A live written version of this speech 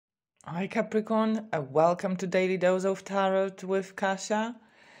Hi Capricorn, welcome to Daily Dose of Tarot with Kasia.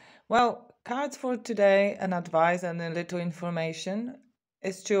 Well, cards for today, an advice and a little information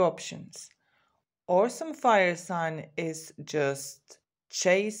is two options. Or some fire sign is just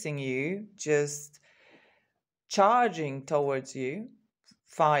chasing you, just charging towards you,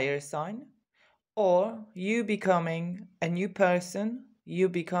 fire sign. Or you becoming a new person, you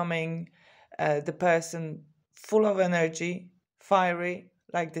becoming the person full of energy, fiery,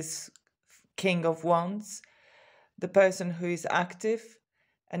 like this King of Wands, the person who is active,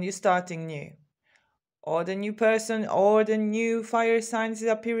 and you're starting new. Or the new person or the new fire signs is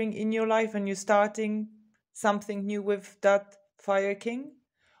appearing in your life and you're starting something new with that fire king.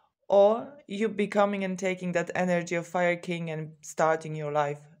 Or you becoming and taking that energy of fire king and starting your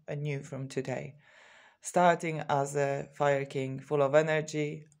life anew from today. Starting as a fire king, full of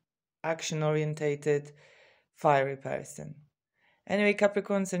energy, action orientated, fiery person. Anyway,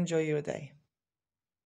 Capricorns, enjoy your day.